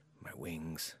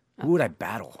wings. Who would I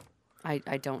battle? I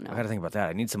don't know. I got to think about that.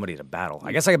 I need somebody to battle.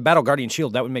 I guess I could battle Guardian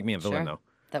Shield. That would make me a villain, though.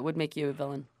 That would make you a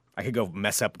villain. I could go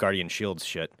mess up Guardian Shield's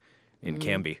shit in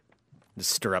Canby.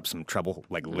 Just stir up some trouble,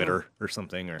 like litter or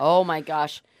something. Or Oh my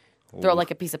gosh. Throw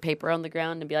like a piece of paper on the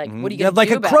ground and be like, what are you going to like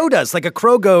do a about crow it? does. Like a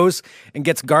crow goes and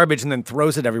gets garbage and then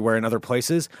throws it everywhere in other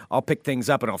places. I'll pick things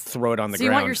up and I'll throw it on the So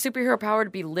ground. you want your superhero power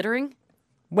to be littering?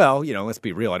 Well, let's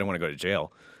be real. I don't want to go to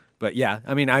jail. But yeah,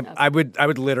 I mean, I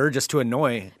would litter just to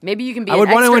annoy. Maybe you can be I an would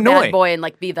want to extra annoy. bad boy and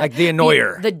like be the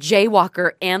annoyer. the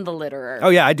jaywalker and the litterer. Oh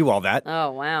yeah, I do all that.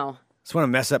 Oh, wow. Just want to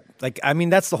mess up.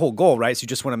 That's the whole goal, right? So you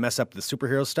just want to mess up the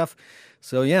superhero stuff.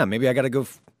 So yeah, maybe I got to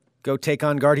go take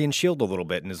on Guardian Shield a little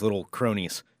bit and his little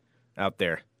cronies out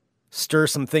there. Stir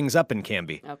some things up in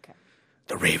Canby. Okay.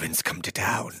 The ravens come to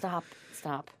town. Stop.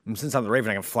 And since I'm the raven,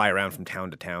 I can fly around from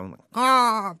town to town.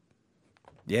 Ah.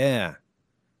 Yeah.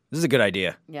 This is a good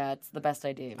idea. Yeah, it's the best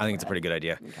idea. I think it's a pretty good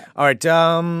idea. Okay. All right,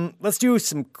 let's do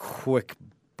some quick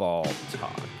ball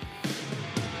talk.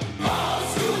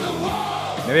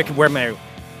 Maybe I could wear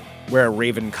a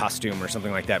raven costume or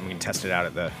something like that, and we can test it out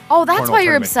at the. Oh, that's Cornwall why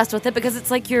you're tournament. obsessed with it, because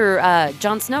it's like your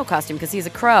Jon Snow costume, because he's a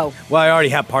crow. Well, I already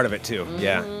have part of it too.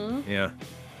 Mm-hmm.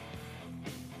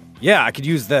 Yeah. I could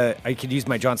use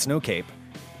my Jon Snow cape.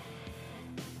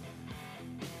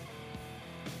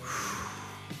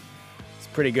 It's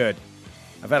pretty good.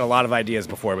 I've had a lot of ideas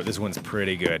before, but this one's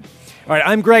pretty good. All right,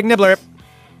 I'm Greg Nibbler.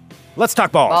 Let's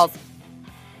talk balls.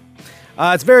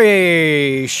 It's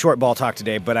very short ball talk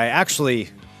today, but I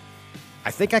think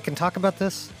I can talk about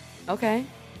this. Okay.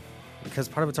 Because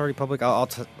part of it's already public. Yeah,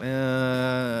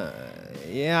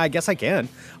 I guess I can.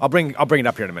 I'll bring it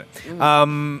up here in a minute.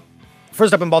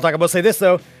 First up in ball talk, I will say this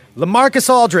though: LaMarcus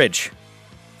Aldridge,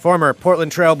 former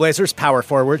Portland Trail Blazers power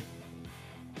forward,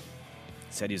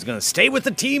 said he's going to stay with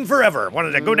the team forever.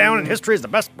 Wanted to go down in history as the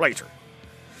best Blazer.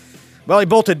 Well, he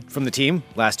bolted from the team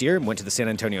last year and went to the San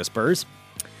Antonio Spurs.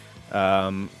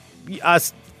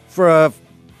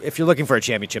 If you're looking for a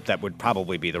championship, that would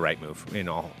probably be the right move. In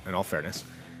all fairness.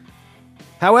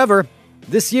 However,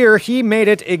 this year he made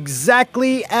it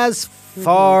exactly as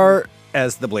far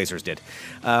as the Blazers did.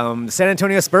 The San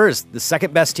Antonio Spurs, the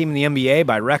second best team in the NBA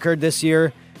by record this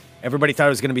year. Everybody thought it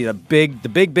was going to be the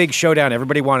big showdown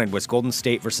everybody wanted was Golden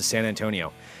State versus San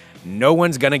Antonio. No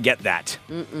one's going to get that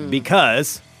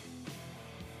because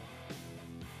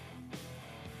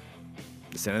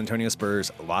the San Antonio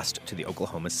Spurs lost to the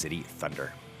Oklahoma City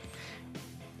Thunder.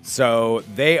 So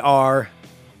they are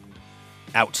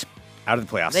out of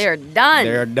the playoffs. They are done.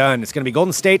 They are done. It's going to be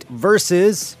Golden State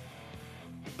versus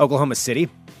Oklahoma City.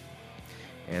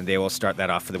 And they will start that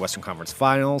off for the Western Conference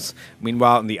Finals.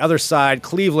 Meanwhile, on the other side,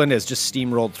 Cleveland has just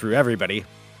steamrolled through everybody.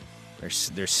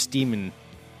 They're steaming.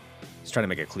 I was trying to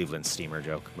make a Cleveland steamer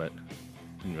joke, but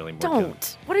didn't really work out.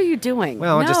 Don't. What are you doing?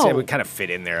 Well, no. it would kind of fit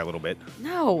in there a little bit.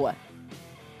 No.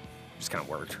 Just kind of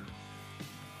worked.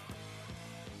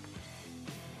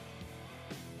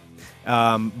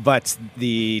 But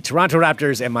the Toronto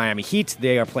Raptors and Miami Heat,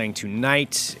 they are playing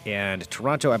tonight. And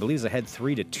Toronto, I believe, is ahead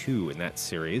 3-2 in that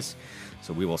series.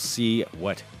 So we will see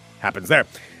what happens there.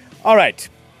 All right.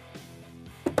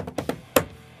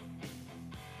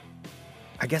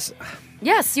 I guess.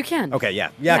 Yes, you can. Okay,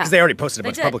 yeah, because they already posted a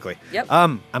bunch did. publicly. Yep.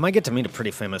 I might get to meet a pretty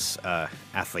famous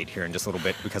athlete here in just a little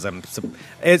bit because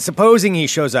supposing he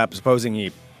shows up. Supposing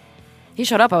he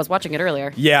showed up. I was watching it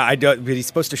earlier. Yeah, I do. But he's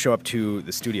supposed to show up to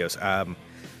the studios.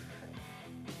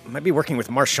 Might be working with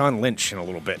Marshawn Lynch in a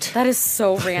little bit. That is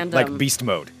so random. Like beast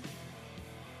mode.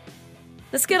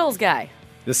 The Skittles guy.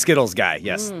 The Skittles guy,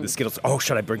 yes. The Skittles. Oh,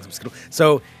 should I bring some Skittles?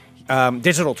 So,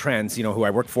 Digital Trends, who I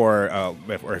work for,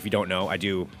 or if you don't know, I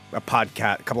do a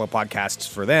couple of podcasts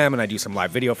for them, and I do some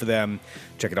live video for them.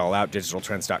 Check it all out,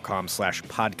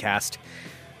 digitaltrends.com/podcast.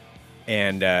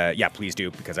 And please do,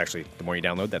 because actually, the more you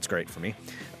download, that's great for me.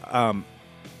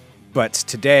 But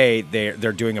today,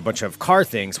 they're doing a bunch of car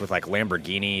things with like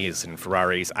Lamborghinis and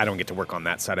Ferraris. I don't get to work on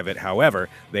that side of it. However,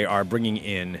 they are bringing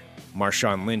in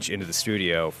Marshawn Lynch into the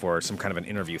studio for some kind of an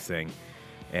interview thing.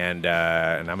 And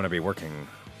I'm going to be working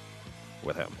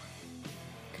with him.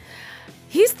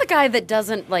 He's the guy that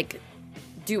doesn't like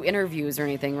do interviews or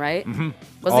anything, right? Mm-hmm.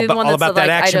 Was All he the one all that's about that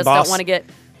like, action, I just boss. don't want to get,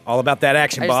 All about that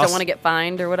action, I boss. just don't want to get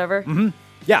fined or whatever? Mm-hmm.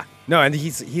 Yeah. No, and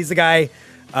he's the guy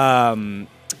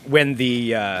when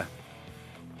the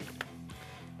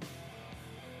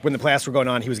playoffs were going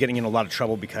on, he was getting in a lot of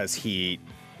trouble because he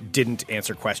didn't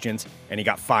answer questions, and he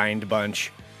got fined a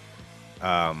bunch.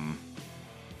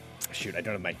 Shoot, I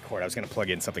don't have my cord. I was going to plug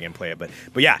in something and play it, but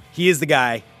yeah, he is the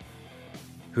guy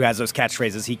who has those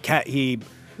catchphrases. He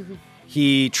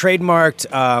trademarked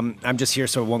 "I'm just here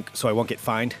so I won't get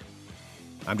fined."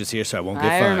 I'm just here so I won't get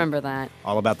fined. I remember that.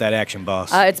 All about that action, boss.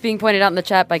 It's being pointed out in the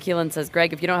chat by Keelan. Says,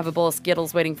 Greg, if you don't have a bowl of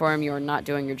Skittles waiting for him, you are not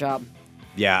doing your job.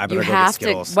 Yeah, I better You go have get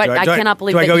Skittles. to. What? I cannot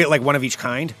believe Do I that go you- get like one of each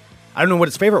kind? I don't know what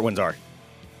his favorite ones are.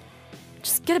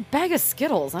 Just get a bag of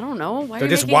Skittles. I don't know. Why Do are I you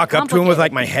just making walk it up to him with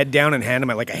like complicated? my head down and hand him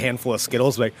like a handful of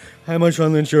Skittles, like, "Hi,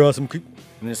 Marshawn Lynch, you're awesome," and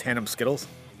just hand him Skittles?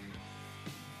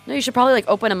 No, you should probably like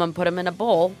open them and put them in a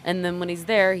bowl, and then when he's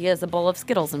there, he has a bowl of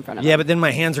Skittles in front of him. Yeah, but then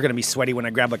my hands are gonna be sweaty when I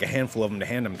grab like a handful of them to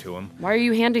hand them to him. Why are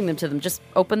you handing them to them? Just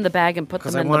open the bag and put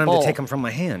them Because I in want the him bowl. to take them from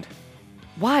my hand.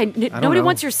 Why? don't Nobody know.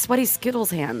 wants your sweaty Skittles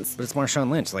hands. But it's Marshawn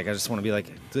Lynch. Like, I just want to be like,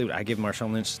 dude, I give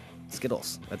Marshawn Lynch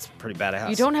Skittles. That's pretty badass.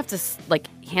 You don't have to like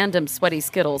hand him sweaty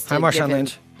Skittles. Hi, to Marshawn give him.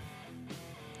 Lynch.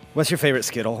 What's your favorite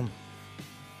Skittle?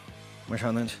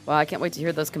 Marshawn Lynch? Well, I can't wait to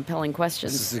hear those compelling This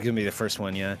questions. is going to be the first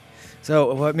one, yeah.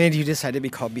 So, what made you decide to be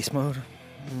called Beast Mode?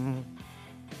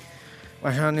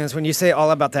 Marshawn Lynch, when you say all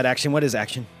about that action, what is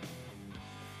action?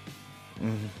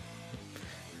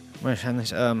 Marshawn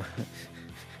Lynch,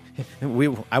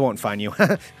 I won't fine you.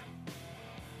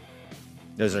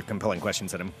 Those are compelling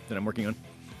questions that I'm working on.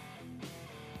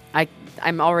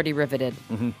 I'm already riveted.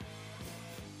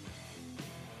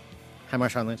 Hi,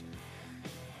 Marshawn Lynch.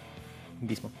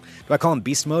 Beast Mode. Do I call him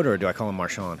Beast Mode or do I call him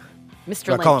Marshawn? Mr.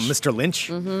 Do Lynch. I call him Mr. Lynch?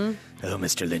 Mm-hmm. Hello,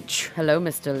 Mr. Lynch. Hello,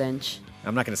 Mr. Lynch.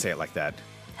 I'm not going to say it like that.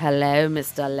 Hello,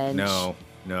 Mr. Lynch.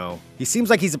 No. He seems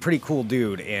like he's a pretty cool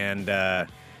dude, and I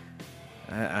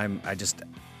just.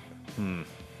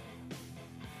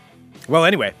 Well,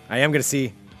 anyway, I am going to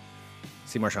see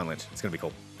Marshawn Lynch. It's going to be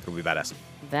cool. It'll be badass.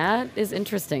 That is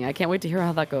interesting. I can't wait to hear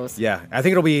how that goes. Yeah, I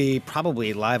think it'll be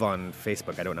probably live on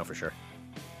Facebook. I don't know for sure.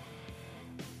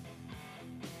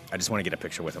 I just want to get a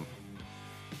picture with him.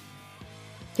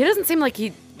 He doesn't seem like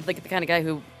the kind of guy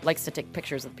who likes to take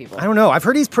pictures of people. I don't know. I've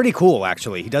heard he's pretty cool,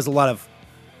 actually. He does a lot of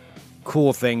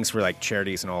cool things for like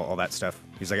charities and all that stuff.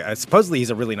 He's like, supposedly he's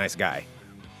a really nice guy.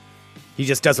 He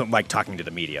just doesn't like talking to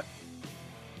the media.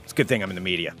 It's a good thing I'm in the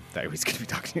media that he's going to be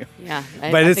talking to you. Yeah.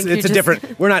 But I think it's a just-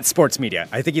 different. We're not sports media.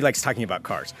 I think he likes talking about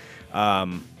cars. Yeah.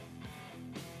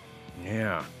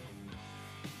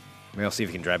 Maybe I'll see if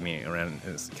he can drive me around.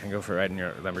 Can I go for a ride in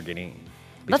your Lamborghini?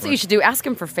 That's what you should do. Ask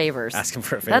him for favors. Ask him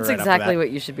for a favor. That's right after exactly that.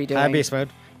 what you should be doing. Hi, Beast Mode.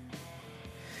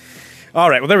 All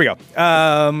right, well, there we go.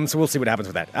 So we'll see what happens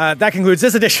with that. That concludes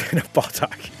this edition of Ball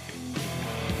Talk.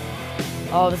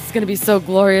 Oh, this is going to be so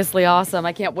gloriously awesome.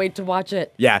 I can't wait to watch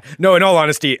it. Yeah, no, in all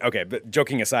honesty, okay, but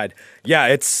joking aside, yeah,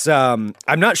 it's, I'm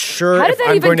not sure How if did that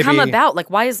I'm even going to come be... about? Like,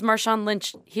 why is Marshawn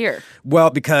Lynch here? Well,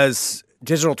 because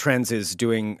Digital Trends is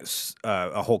doing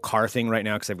a whole car thing right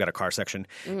now because they've got a car section,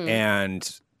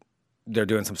 and they're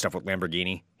doing some stuff with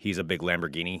Lamborghini. He's a big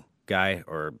Lamborghini guy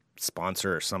or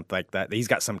sponsor or something like that. He's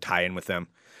got some tie-in with them.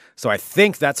 So I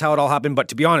think that's how it all happened, but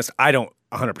to be honest, I don't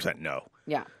 100% know.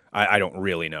 Yeah. I don't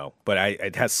really know, but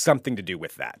it has something to do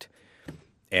with that.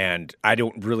 And I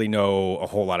don't really know a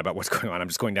whole lot about what's going on. I'm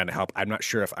just going down to help. I'm not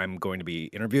sure if I'm going to be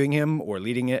interviewing him or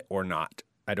leading it or not.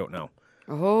 I don't know.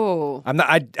 Oh. I'm not.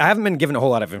 I haven't been given a whole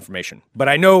lot of information, but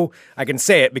I know I can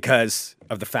say it because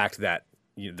of the fact that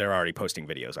they're already posting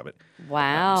videos of it.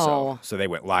 Wow. So they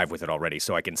went live with it already,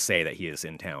 so I can say that he is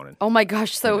in town. And Oh my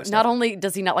gosh. So that stuff. not only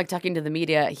does he not like talking to the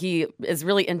media, he is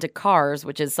really into cars,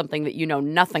 which is something that you know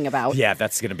nothing about. yeah,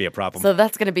 that's going to be a problem. So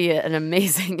that's going to be an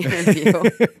amazing interview.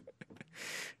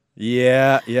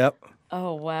 yeah. Yep.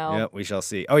 Oh, wow. Yep. We shall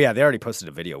see. Oh yeah, they already posted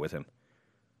a video with him.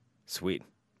 Sweet.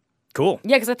 Cool.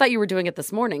 Yeah, because I thought you were doing it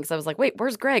this morning. Because I was like, wait,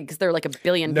 where's Greg? Because there are like a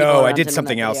billion people No, I around him did in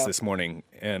something that else video. this morning,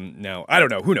 and now I don't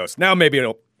know. Who knows? Now maybe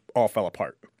it'll all fell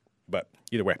apart. But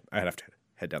either way, I have to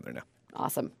head down there now.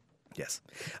 Awesome. Yes.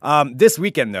 This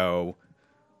weekend though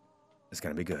is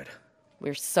going to be good.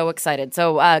 We're so excited.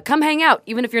 So come hang out,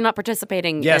 even if you're not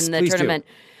participating Yes, in the please do. tournament.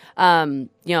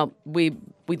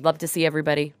 We'd love to see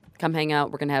everybody. Come hang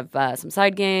out. We're going to have some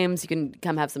side games. You can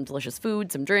come have some delicious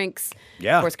food, some drinks.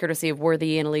 Yeah. Of course, courtesy of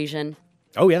Worthy and Elysian.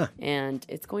 Oh yeah. And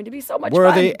it's going to be so much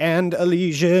Worthy fun. and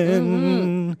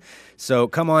Elysian. So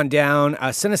come on down.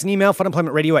 Send us an email,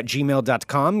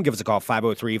 funemploymentradio@gmail.com. Give us a call,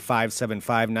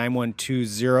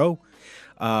 503-575-9120.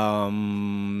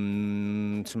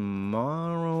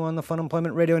 Tomorrow on the Fun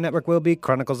Employment Radio Network will be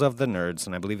Chronicles of the Nerds,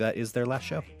 and I believe that is their last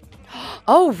show.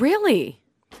 Oh, really?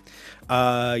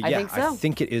 Yeah, think so. I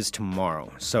think it is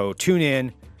tomorrow. So tune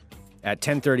in at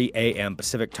 10:30 a.m.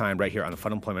 Pacific time right here on the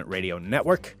Fun Employment Radio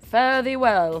Network. Fare thee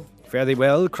well. Fare thee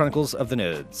well, Chronicles of the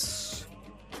Nerds.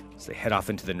 As they head off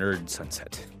into the nerd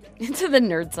sunset. Into the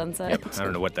nerd sunset. I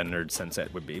don't know what that nerd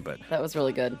sunset would be, but That was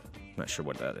really good. I'm not sure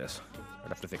what that is. I'd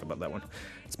have to think about that one.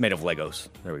 It's made of Legos.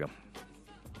 There we go.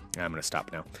 I'm going to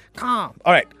stop now. Calm.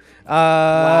 All right.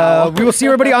 We will see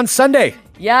everybody on Sunday.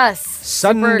 Yes.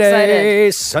 Super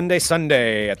excited.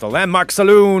 Sunday at the Landmark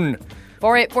Saloon.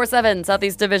 4847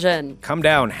 Southeast Division. Come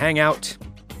down, hang out.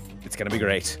 It's going to be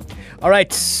great. All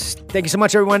right. Thank you so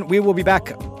much, everyone. We will be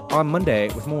back on Monday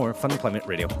with more Fun Employment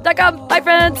Radio. .com. Bye,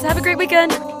 friends. Have a great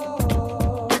weekend.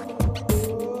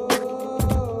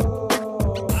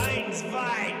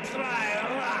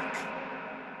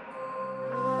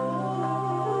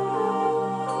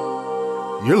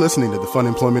 You're listening to the Fun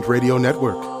Employment Radio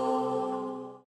Network.